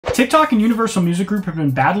TikTok and Universal Music Group have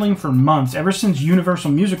been battling for months, ever since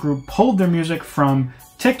Universal Music Group pulled their music from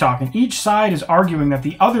TikTok, and each side is arguing that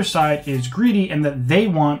the other side is greedy and that they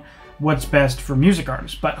want what's best for music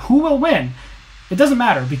artists. But who will win? It doesn't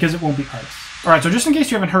matter, because it won't be artists. Alright, so just in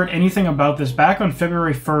case you haven't heard anything about this, back on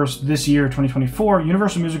February 1st this year, 2024,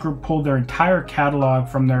 Universal Music Group pulled their entire catalog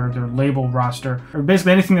from their label roster, or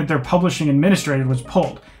basically anything that their publishing administrated was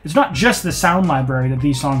pulled. It's not just the sound library that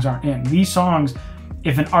these songs aren't in. These songs,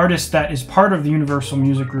 if an artist that is part of the Universal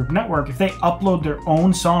Music Group network, if they upload their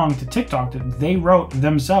own song to TikTok that they wrote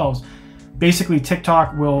themselves, basically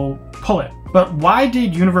TikTok will pull it. But why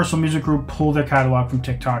did Universal Music Group pull their catalog from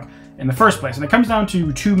TikTok in the first place? And it comes down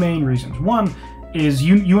to two main reasons. One is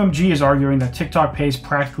UMG is arguing that TikTok pays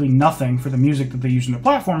practically nothing for the music that they use on the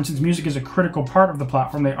platform, and since music is a critical part of the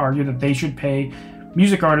platform, they argue that they should pay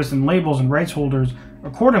music artists and labels and rights holders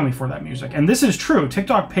accordingly for that music. And this is true.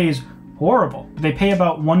 TikTok pays horrible. They pay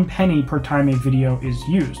about 1 penny per time a video is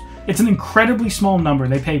used. It's an incredibly small number.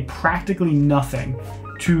 They pay practically nothing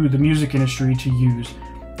to the music industry to use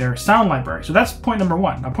their sound library. So that's point number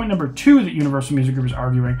one. Now, point number two that Universal Music Group is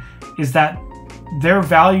arguing is that they're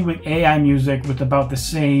valuing AI music with about the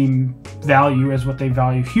same value as what they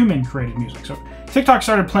value human-created music. So TikTok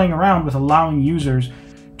started playing around with allowing users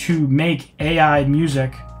to make AI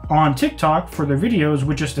music on TikTok for their videos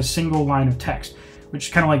with just a single line of text, which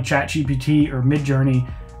is kind of like ChatGPT or Midjourney.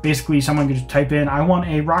 Basically, someone could just type in, I want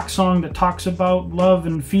a rock song that talks about love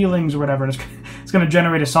and feelings or whatever, and it's going to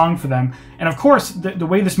generate a song for them. And of course, the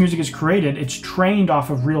way this music is created, it's trained off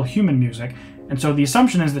of real human music. And so the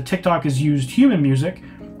assumption is that TikTok has used human music,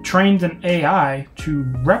 trained an AI to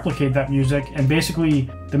replicate that music, and basically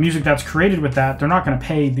the music that's created with that, they're not going to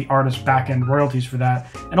pay the artist back-end royalties for that.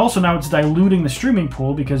 And also now it's diluting the streaming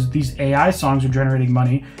pool because these AI songs are generating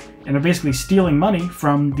money, and they're basically stealing money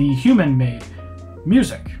from the human-made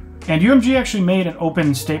music. And UMG actually made an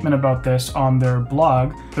open statement about this on their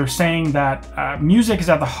blog. They're saying that music is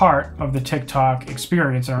at the heart of the TikTok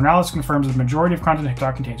experience, and our analysis confirms that the majority of content on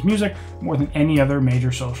TikTok contains music more than any other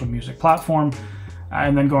major social music platform.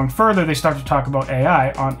 And then going further, they start to talk about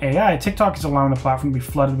AI. On AI, TikTok is allowing the platform to be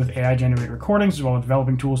flooded with AI-generated recordings, as well as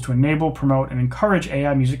developing tools to enable, promote, and encourage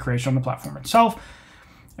AI music creation on the platform itself,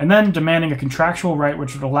 and then demanding a contractual right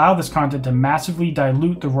which would allow this content to massively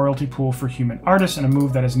dilute the royalty pool for human artists, in a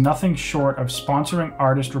move that is nothing short of sponsoring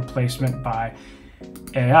artist replacement by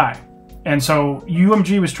AI. And so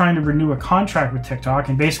UMG was trying to renew a contract with TikTok,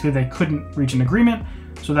 and basically they couldn't reach an agreement,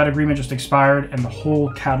 so that agreement just expired and the whole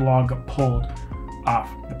catalog got pulled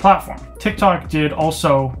off the platform. TikTok did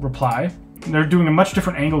also reply. They're doing a much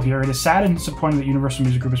different angle here. It is sad and disappointing that Universal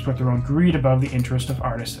Music Group has put their own greed above the interest of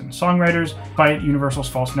artists and songwriters. Despite Universal's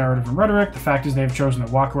false narrative and rhetoric, the fact is they have chosen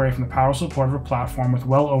to walk away from the powerful support of a platform with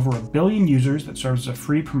well over 1 billion users that serves as a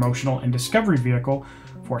free promotional and discovery vehicle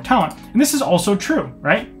for talent. And this is also true,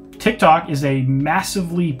 right? TikTok is a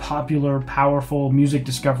massively popular, powerful music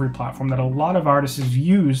discovery platform that a lot of artists have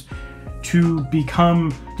used to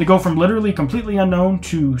go from literally completely unknown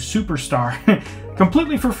to superstar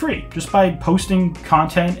completely for free, just by posting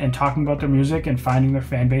content and talking about their music and finding their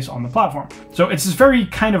fan base on the platform. So it's this very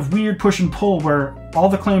kind of weird push and pull where all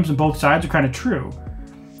the claims on both sides are kind of true,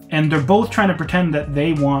 and they're both trying to pretend that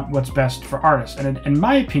they want what's best for artists. And in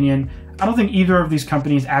my opinion, I don't think either of these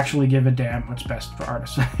companies actually give a damn what's best for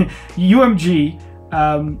artists. UMG,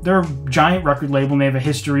 they're a giant record label, and they have a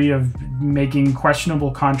history of making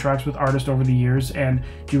questionable contracts with artists over the years and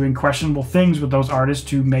doing questionable things with those artists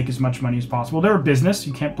to make as much money as possible. They're a business.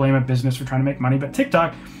 You can't blame a business for trying to make money. But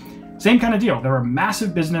TikTok, same kind of deal. They're a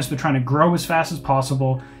massive business. They're trying to grow as fast as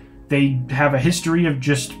possible. They have a history of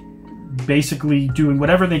just basically doing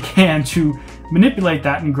whatever they can to manipulate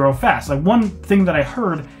that and grow fast. Like, one thing that I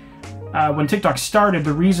heard when TikTok started,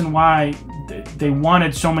 the reason why they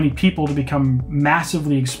wanted so many people to become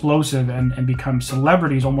massively explosive and become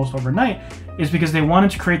celebrities almost overnight is because they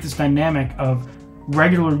wanted to create this dynamic of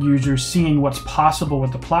regular users seeing what's possible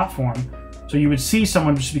with the platform. So you would see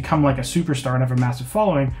someone just become like a superstar and have a massive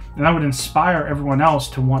following, and that would inspire everyone else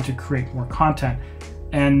to want to create more content.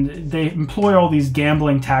 And they employ all these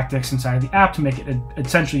gambling tactics inside of the app to make it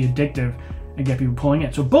essentially addictive and get people pulling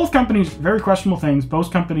in. So both companies, very questionable things.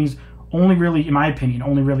 Both companies only really, in my opinion,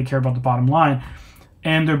 only really care about the bottom line.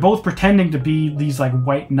 And they're both pretending to be these like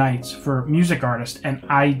white knights for music artists. And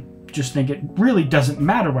I just think it really doesn't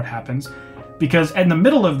matter what happens, because in the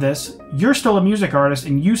middle of this, you're still a music artist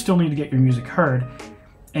and you still need to get your music heard.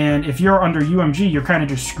 And if you're under UMG, you're kind of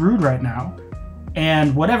just screwed right now.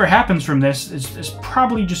 And whatever happens from this is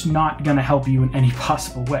probably just not going to help you in any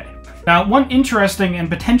possible way. Now, one interesting and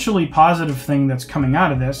potentially positive thing that's coming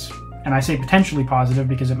out of this, And I say potentially positive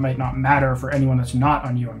because it might not matter for anyone that's not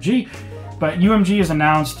on UMG. But UMG has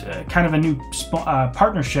announced kind of a new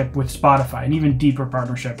partnership with Spotify, an even deeper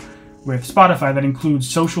partnership with Spotify that includes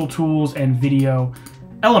social tools and video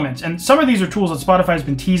elements. And some of these are tools that Spotify has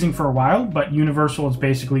been teasing for a while, but Universal is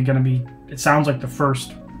basically going to be, it sounds like, the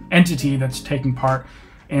first entity that's taking part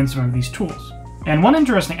in some of these tools. And one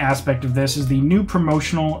interesting aspect of this is the new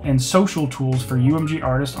promotional and social tools for UMG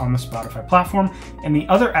artists on the Spotify platform. And the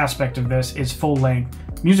other aspect of this is full-length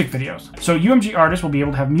music videos. So UMG artists will be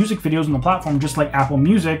able to have music videos on the platform just like Apple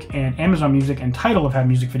Music and Amazon Music and Tidal have had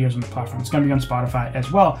music videos on the platform. It's going to be on Spotify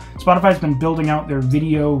as well. Spotify's been building out their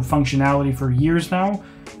video functionality for years now.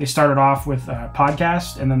 They started off with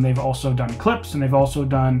podcasts, and then they've also done clips, and they've also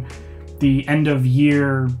done the end of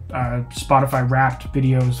year Spotify wrapped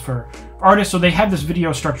videos for artists. So they have this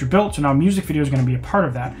video structure built, so now music video is going to be a part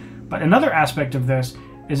of that. But another aspect of this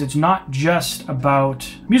is it's not just about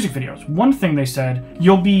music videos. One thing they said,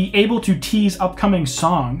 you'll be able to tease upcoming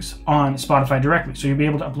songs on Spotify directly. So you'll be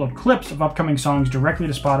able to upload clips of upcoming songs directly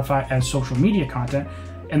to Spotify as social media content,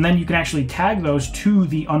 and then you can actually tag those to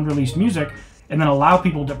the unreleased music and then allow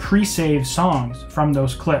people to pre-save songs from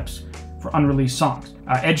those clips for unreleased songs.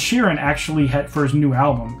 Ed Sheeran actually had, for his new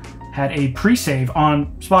album, had a pre-save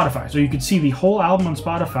on Spotify. So you could see the whole album on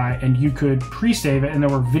Spotify and you could pre-save it, and there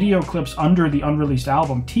were video clips under the unreleased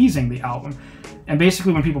album teasing the album. And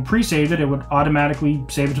basically when people pre-saved it, it would automatically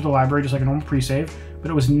save it to the library just like a normal pre-save,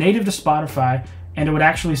 but it was native to Spotify, and it would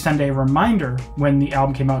actually send a reminder when the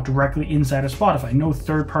album came out directly inside of Spotify. No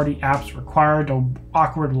third-party apps required, no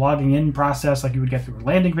awkward logging in process like you would get through a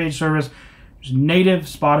landing page service. Just native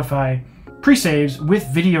Spotify pre-saves with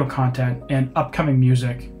video content and upcoming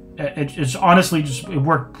music. It's honestly just, it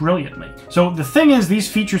worked brilliantly. So the thing is,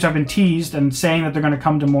 these features have been teased and saying that they're going to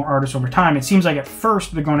come to more artists over time. It seems like at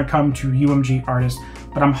first they're going to come to UMG artists,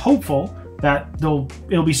 but I'm hopeful that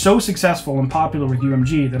it'll be so successful and popular with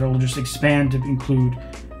UMG that it'll just expand to include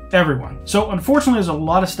everyone. So unfortunately, there's a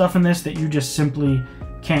lot of stuff in this that you just simply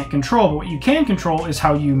can't control, but what you can control is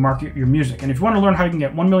how you market your music. And if you want to learn how you can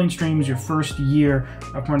get 1 million streams your first year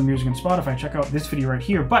of promoting music on Spotify, check out this video right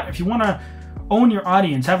here. But if you want to own your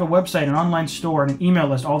audience, have a website, an online store, and an email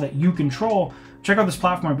list, all that you control, check out this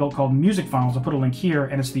platform I built called Music Funnels. I'll put a link here,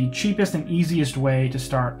 and it's the cheapest and easiest way to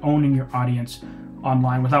start owning your audience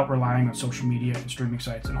online without relying on social media and streaming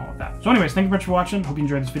sites and all of that. So anyways, thank you very much for watching. Hope you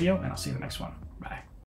enjoyed this video, and I'll see you in the next one.